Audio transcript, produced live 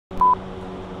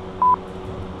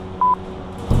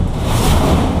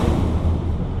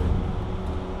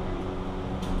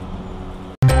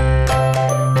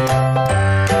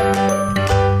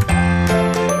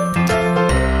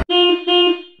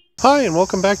Hi, and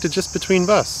welcome back to Just Between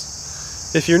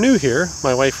Bus. If you're new here,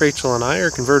 my wife Rachel and I are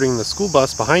converting the school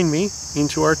bus behind me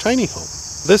into our tiny home.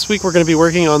 This week we're going to be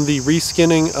working on the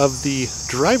reskinning of the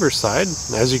driver's side.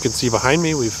 As you can see behind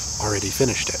me, we've already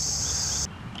finished it.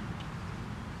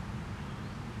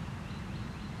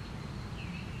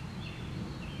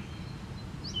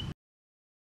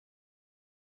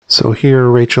 So here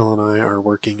Rachel and I are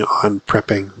working on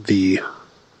prepping the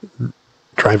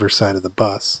driver's side of the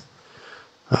bus.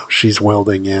 She's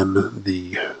welding in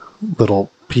the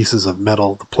little pieces of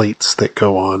metal, the plates that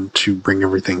go on to bring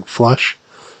everything flush,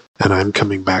 and I'm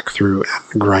coming back through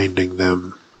and grinding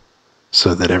them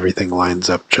so that everything lines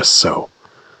up just so.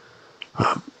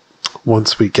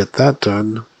 Once we get that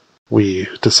done, we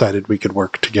decided we could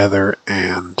work together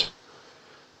and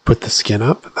put the skin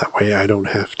up. That way I don't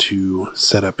have to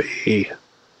set up a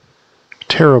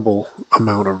terrible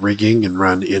amount of rigging and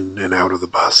run in and out of the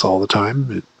bus all the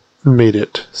time. It made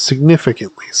it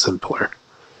significantly simpler.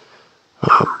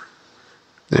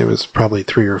 It was probably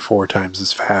 3 or 4 times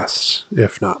as fast,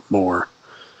 if not more,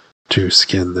 to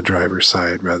skin the driver's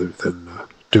side rather than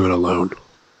do it alone.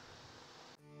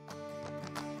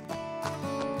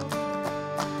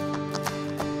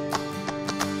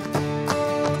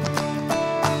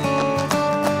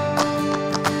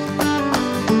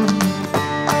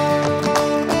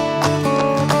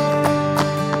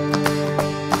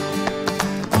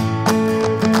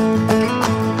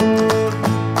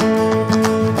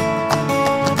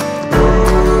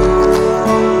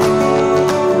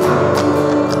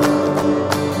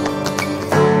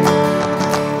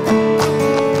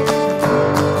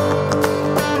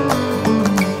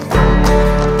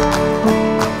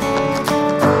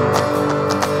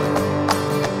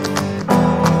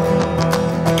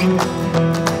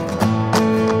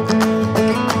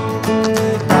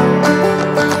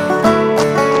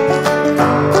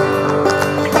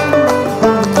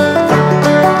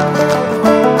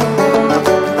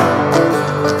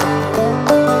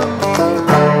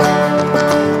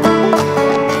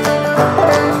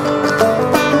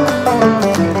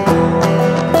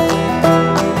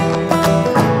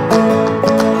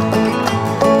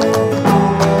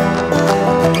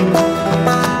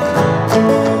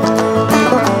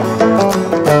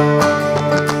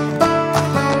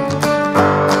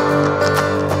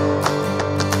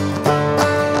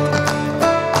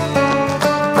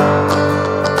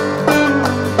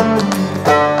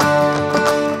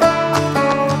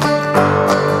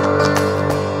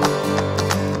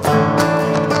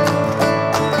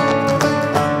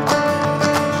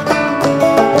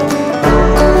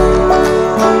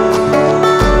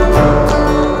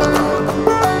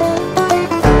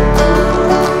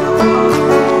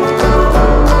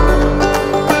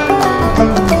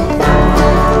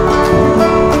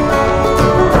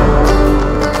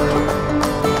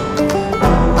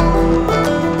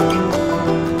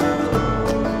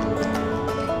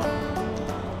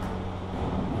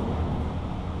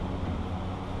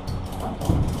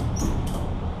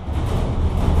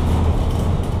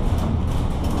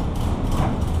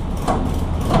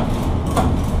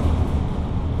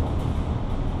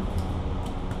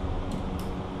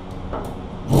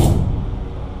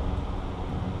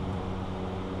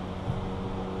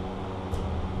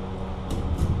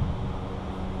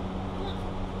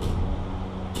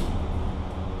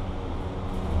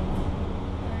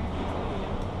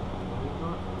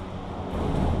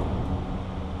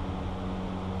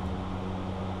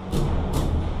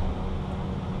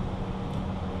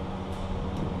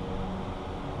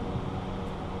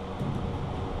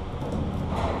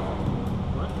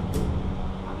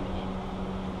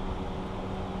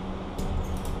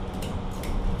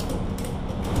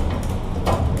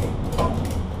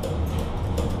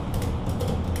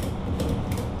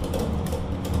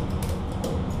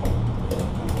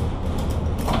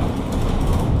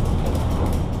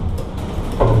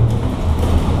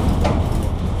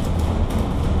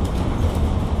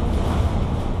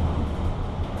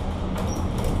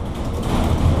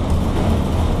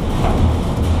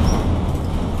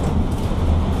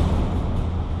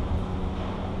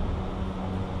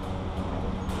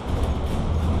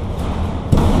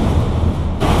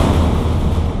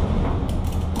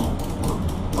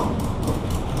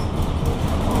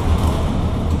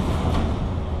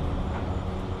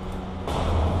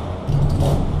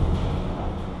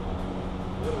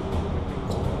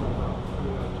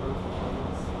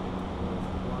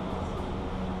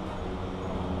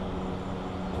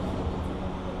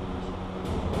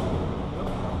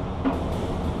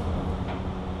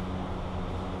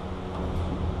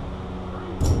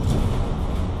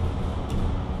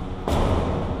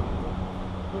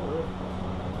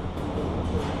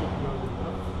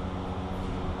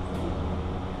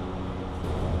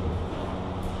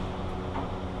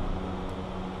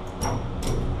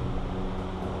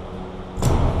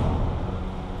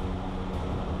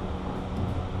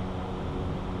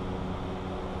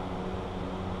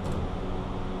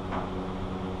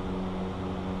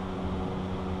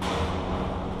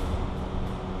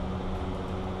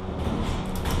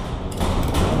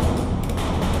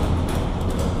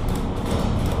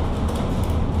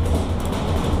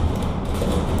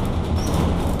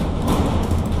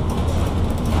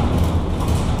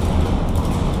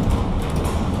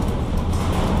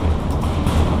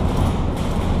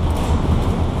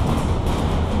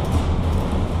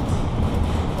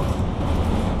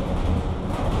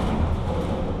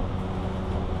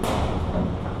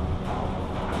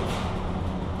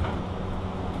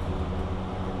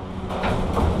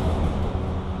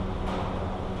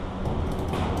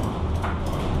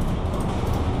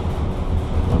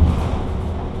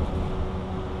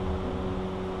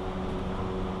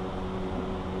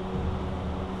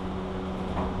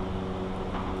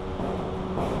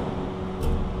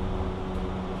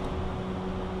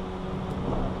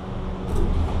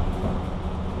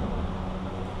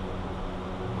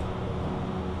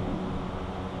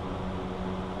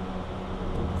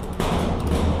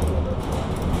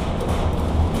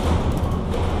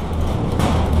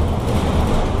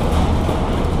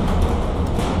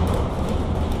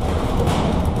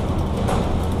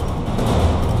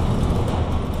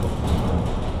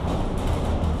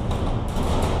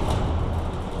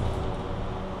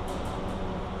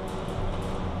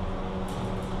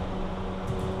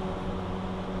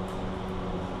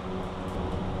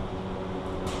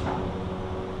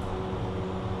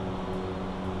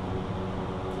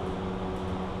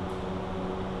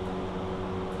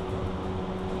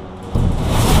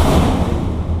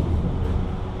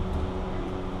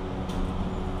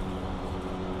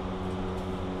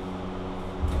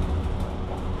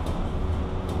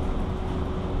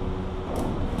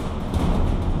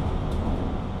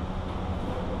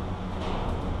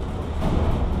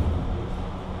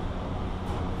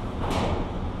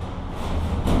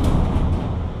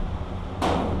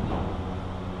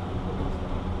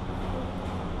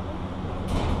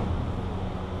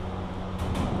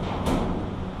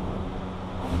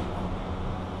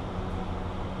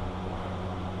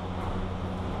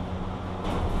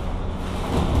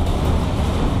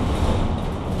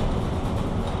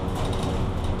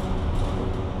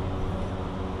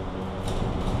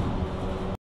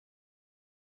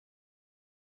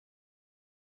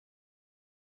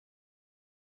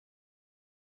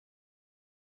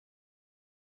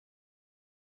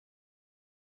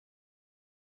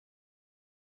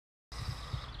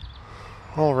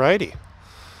 Alrighty,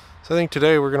 so I think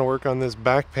today we're going to work on this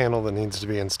back panel that needs to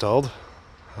be installed.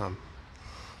 I've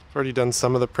already done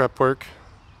some of the prep work.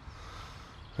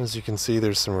 As you can see,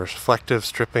 there's some reflective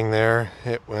stripping there.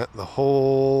 It went the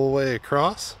whole way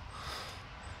across.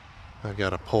 I've got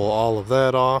to pull all of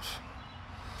that off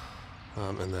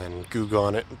and then goo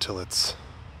on it until it's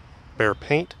bare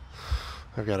paint.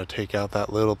 I've got to take out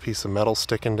that little piece of metal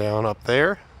sticking down up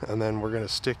there, and then we're going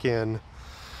to stick in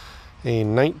a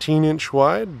 19-inch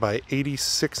wide by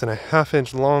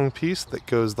 86.5-inch long piece that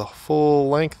goes the full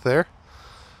length there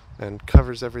and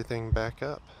covers everything back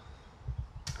up.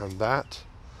 And that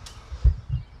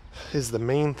is the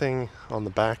main thing on the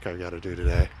back I got to do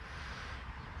today.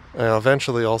 I'll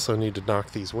eventually also need to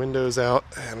knock these windows out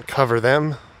and cover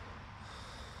them,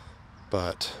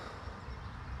 but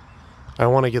I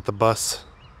want to get the bus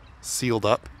sealed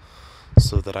up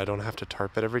so that I don't have to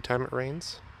tarp it every time it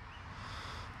rains.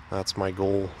 That's my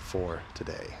goal for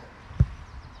today.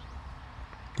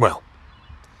 Well,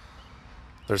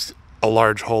 there's a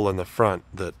large hole in the front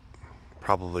that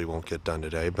probably won't get done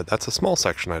today, but that's a small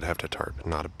section I'd have to tarp,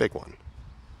 not a big one.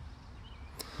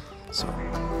 So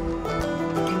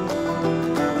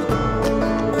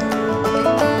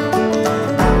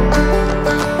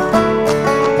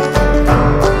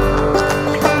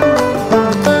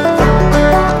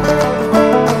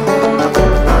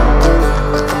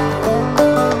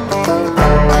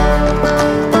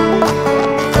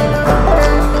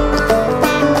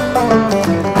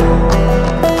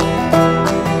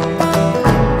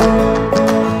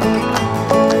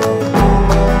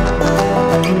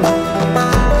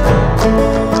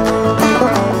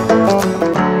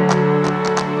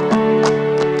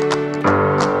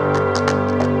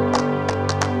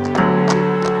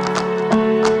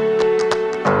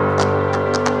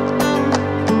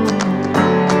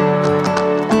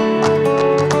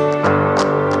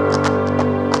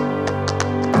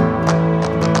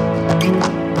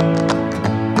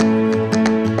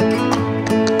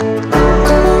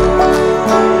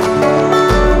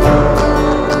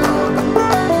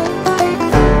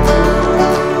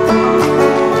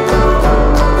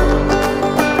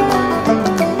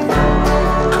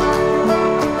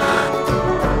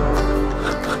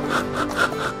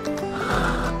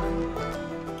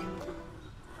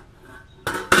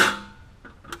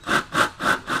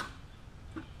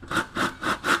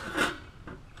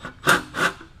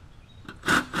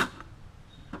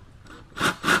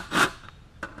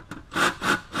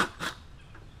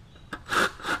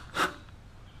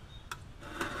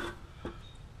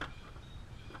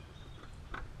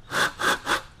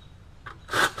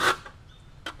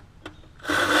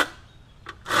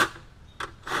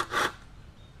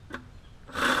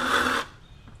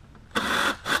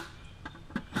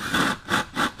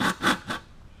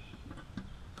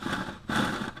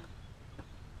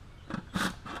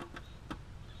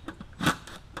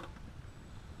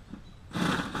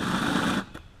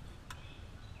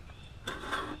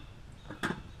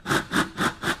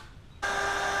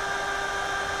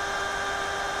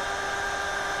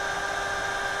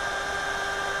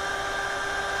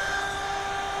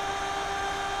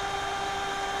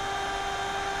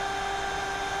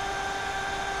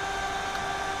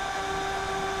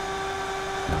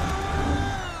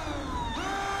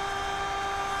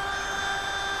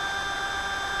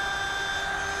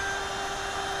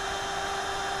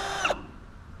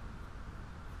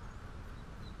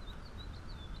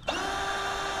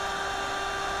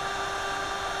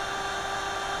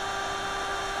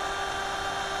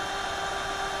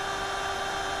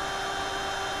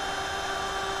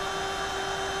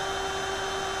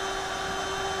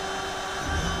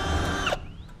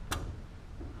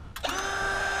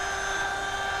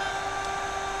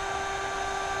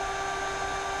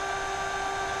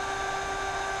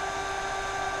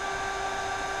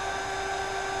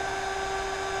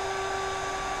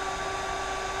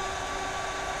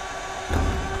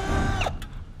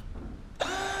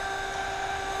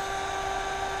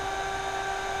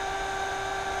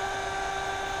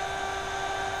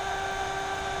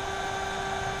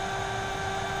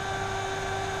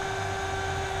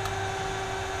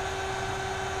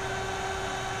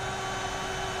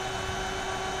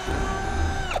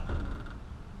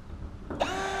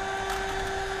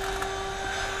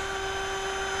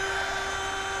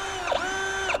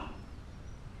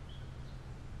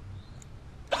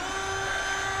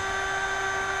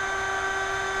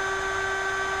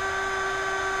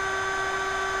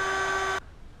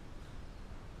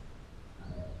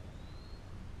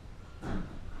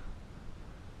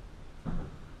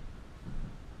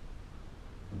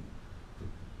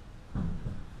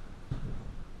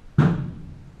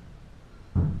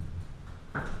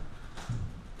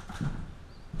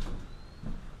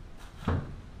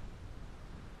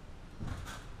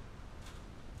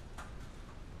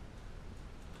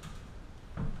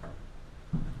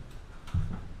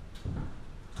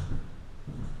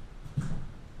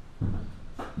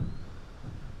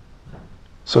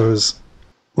So I was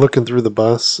looking through the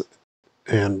bus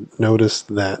and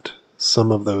noticed that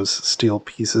some of those steel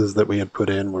pieces that we had put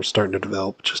in were starting to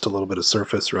develop just a little bit of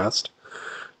surface rust.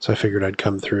 So I figured I'd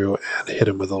come through and hit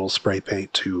them with a little spray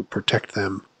paint to protect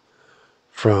them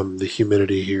from the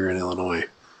humidity here in Illinois.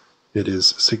 It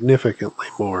is significantly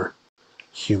more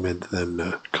humid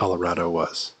than Colorado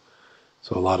was.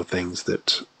 So a lot of things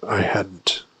that I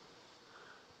hadn't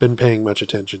been paying much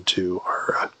attention to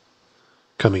are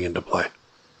coming into play.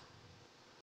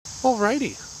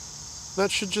 Alrighty,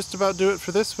 that should just about do it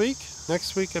for this week.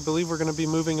 Next week, I believe we're going to be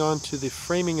moving on to the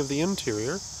framing of the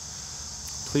interior.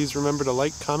 Please remember to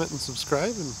like, comment, and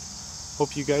subscribe, and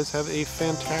hope you guys have a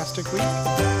fantastic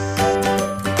week.